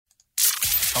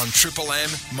on Triple M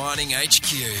Mining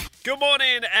HQ. Good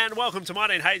morning and welcome to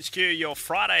Mining HQ, your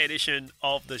Friday edition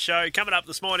of the show. Coming up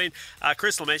this morning,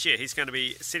 Chris Lemessier, he's going to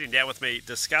be sitting down with me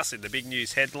discussing the big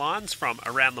news headlines from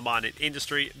around the mining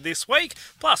industry this week.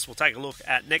 Plus, we'll take a look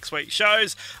at next week's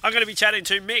shows. I'm going to be chatting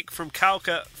to Mick from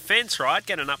Kalka Fence Right,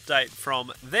 get an update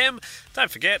from them.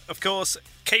 Don't forget, of course,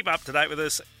 keep up to date with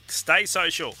us. Stay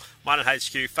social. Mining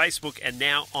HQ, Facebook, and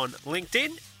now on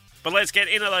LinkedIn. But let's get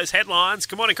into those headlines.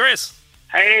 Good morning, Chris.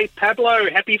 Hey, Pablo,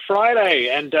 happy Friday.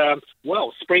 And,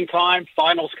 springtime,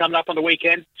 finals coming up on the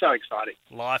weekend. So exciting.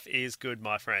 Life is good,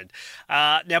 my friend.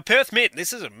 Now, Perth Mint,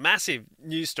 this is a massive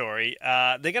news story.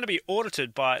 They're going to be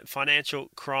audited by Financial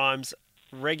Crimes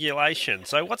Regulation.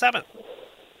 So what's happened?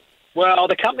 Well,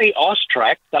 the company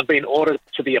Austrac have been ordered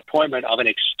to the appointment of an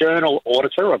external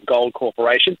auditor of Gold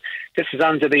Corporation. This is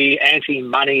under the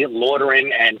Anti-Money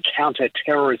Laundering and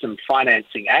Counter-Terrorism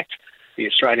Financing Act, the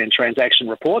Australian Transaction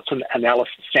Reports and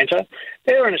Analysis Centre.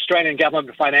 They're an Australian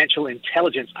government financial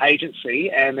intelligence agency,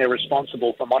 and they're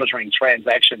responsible for monitoring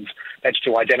transactions. That's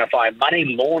to identify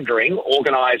money laundering,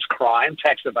 organised crime,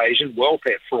 tax evasion,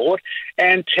 welfare fraud,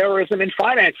 and terrorism and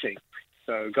financing.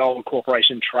 So Gold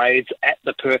Corporation trades at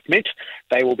the Perth Mint.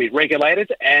 They will be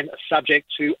regulated and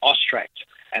subject to Austrac,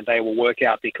 and they will work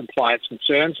out the compliance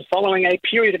concerns following a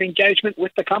period of engagement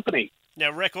with the company.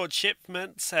 Now, record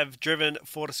shipments have driven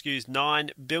Fortescue's $9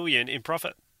 billion in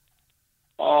profit.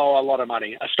 Oh, a lot of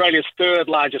money. Australia's third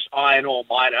largest iron ore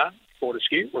miner,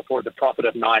 Fortescue, reported a profit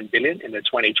of $9 billion in the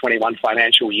 2021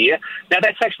 financial year. Now,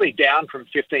 that's actually down from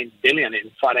 $15 billion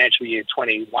in financial year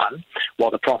 21.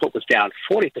 While the profit was down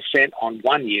 40% on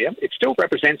 1 year, it still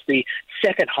represents the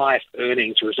second highest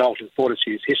earnings result in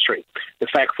Fortescue's history. The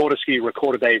fact Fortescue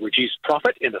recorded a reduced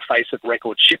profit in the face of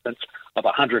record shipments of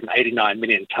 189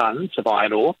 million tonnes of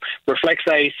iron ore reflects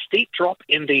a steep drop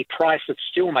in the price of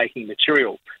steelmaking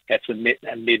material. That's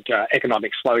amid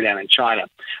economic slowdown in China.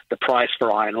 The price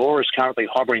for iron ore is currently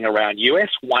hovering around US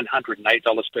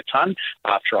 $108 per tonne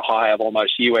after a high of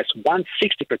almost US $160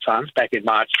 per tonne back in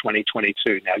March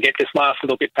 2022. Now, get this last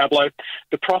little bit, Pablo.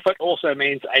 The profit also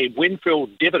means a windfall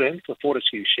dividend for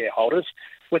Fortescue shareholders,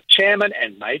 with chairman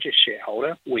and major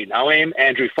shareholder, we know him,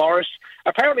 Andrew Forrest,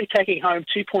 apparently taking home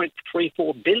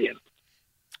 $2.34 billion.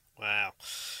 Wow.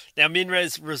 Now,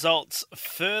 MinRes results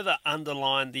further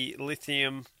underline the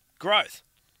lithium growth.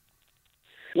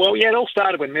 Well, yeah, it all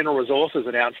started when Mineral Resources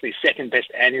announced the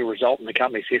second-best annual result in the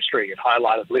company's history. It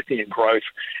highlighted lithium growth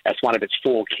as one of its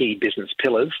four key business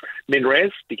pillars.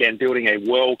 MinRes began building a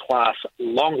world-class,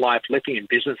 long-life lithium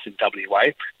business in WA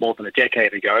more than a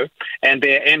decade ago. And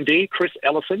their MD, Chris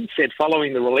Ellison, said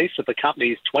following the release of the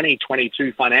company's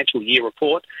 2022 financial year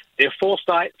report, their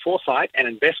foresight and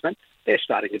investment, they're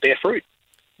starting to bear fruit.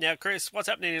 Now, Chris, what's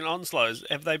happening in Onslow?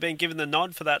 Have they been given the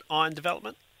nod for that iron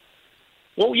development?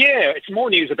 Well, yeah, it's more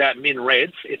news about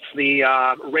MinRes. It's the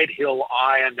Red Hill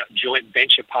Iron joint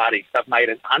venture parties. They've made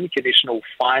an unconditional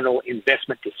final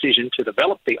investment decision to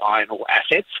develop the iron ore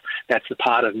assets. That's the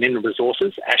part of Mineral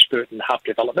Resources, Ashburton Hub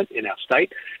Development in our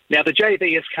state. Now, the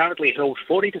JV is currently held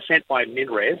 40% by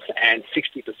MinRes and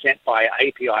 60% by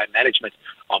API Management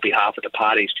on behalf of the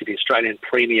parties to the Australian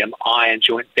Premium Iron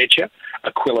Joint Venture,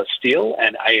 Aquila Steel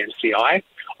and ANCI.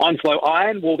 Onslow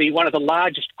Iron will be one of the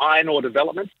largest iron ore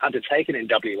developments undertaken in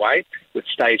WA, with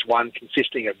stage one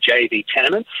consisting of JV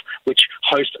tenements, which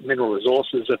host mineral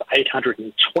resources of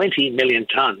 820 million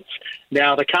tonnes.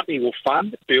 Now, the company will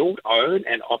fund, build, own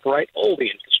and operate all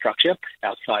the infrastructure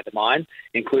outside the mine,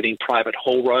 including private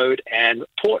haul road and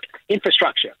port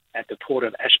infrastructure at the Port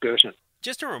of Ashburton.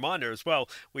 Just a reminder as well,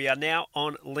 we are now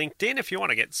on LinkedIn. If you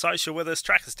want to get social with us,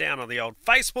 track us down on the old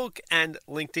Facebook and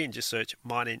LinkedIn. Just search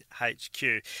Mining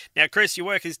HQ. Now, Chris, your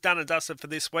work is done and dusted for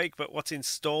this week, but what's in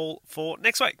store for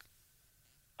next week?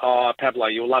 Oh, Pablo,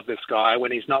 you'll love this guy.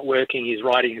 When he's not working, he's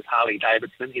riding his Harley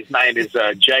Davidson. His name is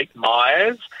Jake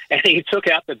Myers, and he took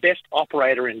out the best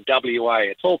operator in WA.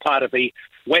 It's all part of the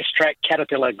WestTrac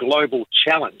Caterpillar Global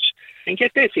Challenge. And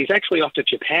get this, he's actually off to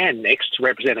Japan next to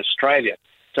represent Australia.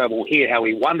 So we'll hear how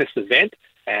he won this event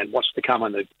and what's to come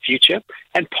in the future,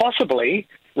 and possibly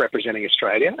representing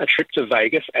Australia, a trip to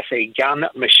Vegas as a gun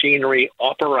machinery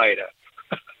operator.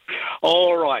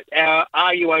 All right, our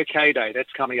Are You OK Day,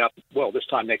 that's coming up, well, this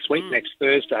time next week, next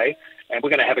Thursday, and we're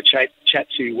going to have a chat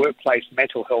to workplace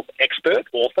mental health expert,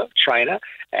 author, trainer,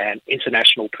 and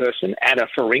international person, Anna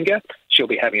Faringa. She'll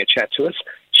be having a chat to us.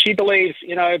 She believes,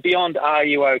 beyond Are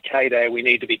You OK Day, we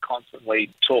need to be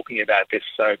constantly talking about this.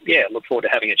 So, yeah, look forward to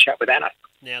having a chat with Anna.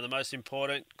 Now, the most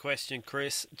important question,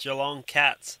 Chris, Geelong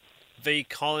Cats v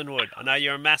Collingwood. I know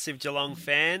you're a massive Geelong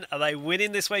fan. Are they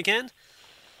winning this weekend?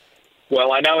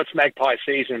 Well, I know it's magpie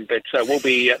season, but they'll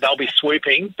be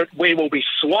swooping, but we will be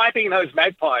swiping those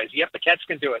magpies. Yep, the cats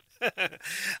can do it.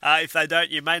 If they don't,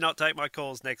 you may not take my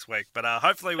calls next week, but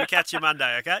hopefully we catch you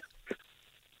Monday, okay?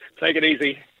 Take it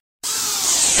easy.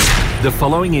 The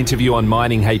following interview on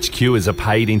Mining HQ is a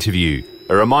paid interview.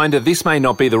 A reminder, this may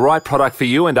not be the right product for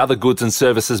you and other goods and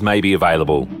services may be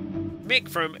available. Mick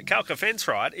from Calca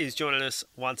Fence-Right is joining us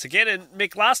once again. And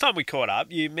Mick, last time we caught up,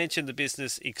 you mentioned the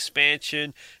business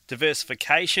expansion,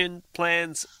 diversification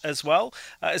plans as well.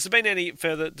 Has there been any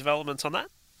further developments on that?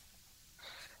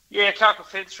 Yeah, Calca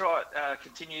Fence-Right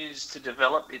continues to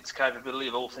develop its capability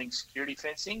of all things security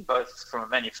fencing, both from a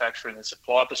manufacturing and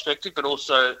supply perspective, but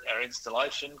also our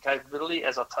installation capability.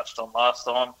 As I touched on last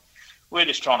time, we're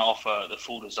just trying to offer the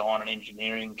full design and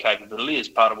engineering capability as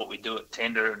part of what we do at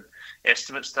tender and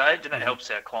estimate stage, and it helps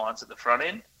our clients at the front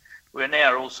end. We're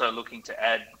now also looking to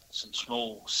add some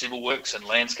small civil works and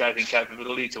landscaping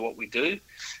capability to what we do,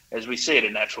 as we see it a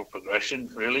natural progression,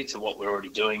 really, to what we're already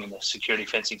doing in the security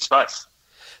fencing space.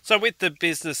 So with the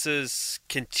business's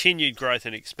continued growth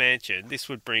and expansion, this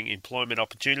would bring employment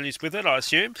opportunities with it, I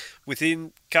assume,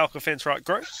 within Calca Fence-Right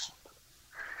Group?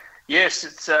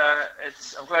 Yes,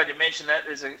 I'm glad you mentioned that.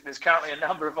 There's currently a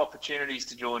number of opportunities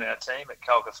to join our team at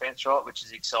Calca Fence-Right, which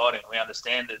is exciting. We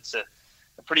understand it's a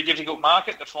pretty difficult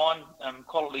market to find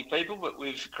quality people, but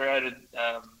we've created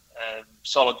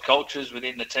solid cultures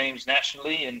within the teams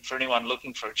nationally, and for anyone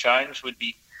looking for a change, we'd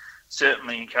be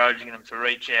certainly encouraging them to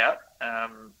reach out.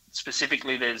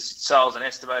 Specifically, there's sales and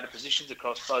estimator positions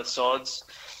across both sides,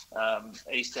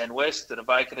 east and west, that are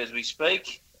vacant as we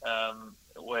speak.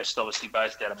 West obviously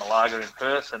based out of Malaga in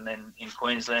Perth, and then in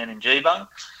Queensland in Geebung.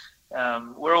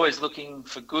 We're always looking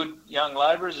for good young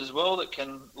labourers as well that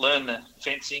can learn the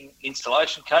fencing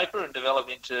installation caper and develop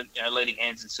into leading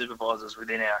hands and supervisors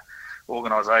within our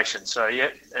organisation. So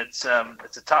yeah, it's a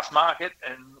tough market,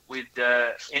 and with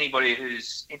anybody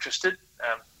who's interested,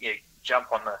 jump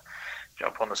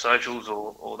on the socials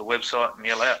or the website and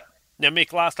yell out. Now,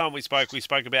 Mick, last time we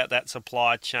spoke about that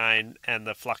supply chain and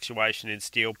the fluctuation in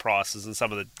steel prices and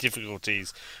some of the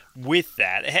difficulties with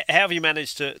that. How have you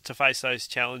managed to face those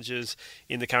challenges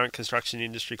in the current construction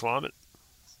industry climate?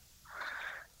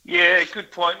 Yeah,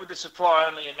 good point. With the supply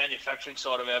only and manufacturing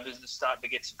side of our business starting to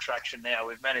get some traction now,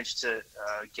 we've managed to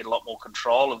get a lot more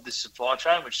control of this supply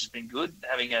chain, which has been good.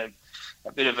 Having a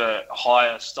bit of a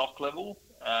higher stock level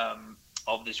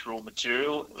of this raw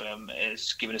material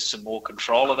has given us some more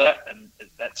control of that, and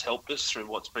that's helped us through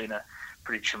what's been a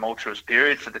pretty tumultuous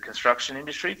period for the construction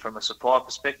industry from a supply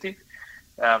perspective.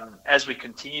 As we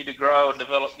continue to grow and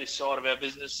develop this side of our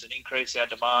business and increase our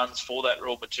demands for that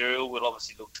raw material, we'll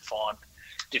obviously look to find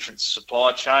different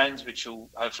supply chains, which will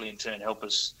hopefully in turn help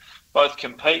us both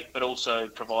compete but also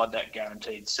provide that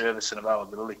guaranteed service and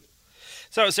availability.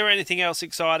 So is there anything else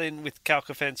exciting with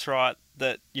Calca Fence-Right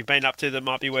that you've been up to that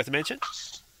might be worth a mention?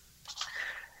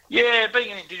 Yeah,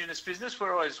 being an Indigenous business,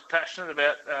 we're always passionate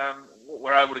about what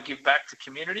we're able to give back to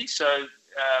community. So,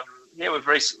 we've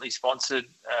recently sponsored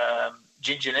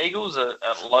Gingin Eagles, a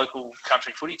local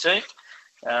country footy team,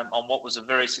 on what was a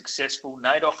very successful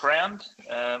NAIDOC round.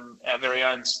 Our very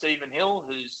own Stephen Hill,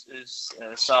 who's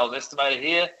a sales estimator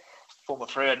here, former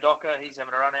Freo Docker, he's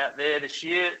having a run out there this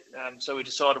year. So we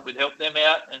decided we'd help them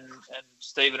out, and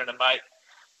Stephen and a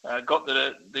mate got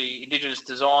the Indigenous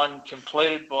design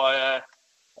completed by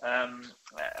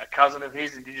a cousin of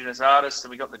his, Indigenous artist,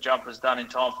 and we got the jumpers done in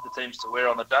time for the teams to wear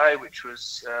on the day, which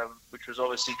was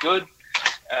obviously good.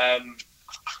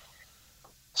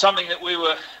 Something that we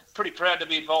were pretty proud to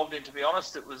be involved in, to be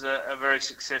honest. It was a very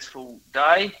successful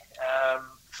day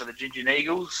for the Gingin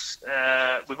Eagles.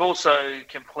 We've also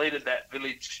completed that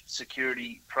village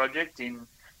security project in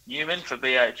Newman for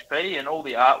BHP, and all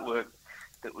the artwork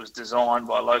that was designed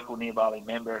by local Near-Bali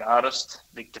member and artist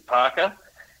Victor Parker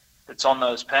that's on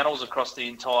those panels across the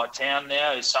entire town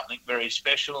now is something very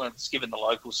special, and it's given the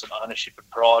locals some ownership and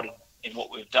pride in what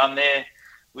we've done there,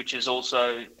 which is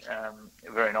also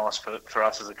very nice for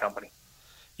us as a company.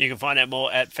 You can find out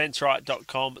more at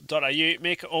fenceright.com.au.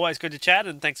 Mick, always good to chat,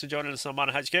 and thanks for joining us on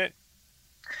Mining HQ.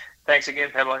 Thanks again,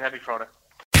 Pablo. Happy Friday.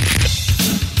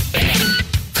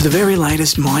 For the very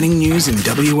latest mining news in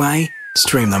WA,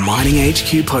 stream the Mining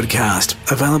HQ podcast,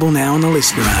 available now on the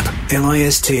Listener app,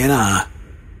 LISTNR.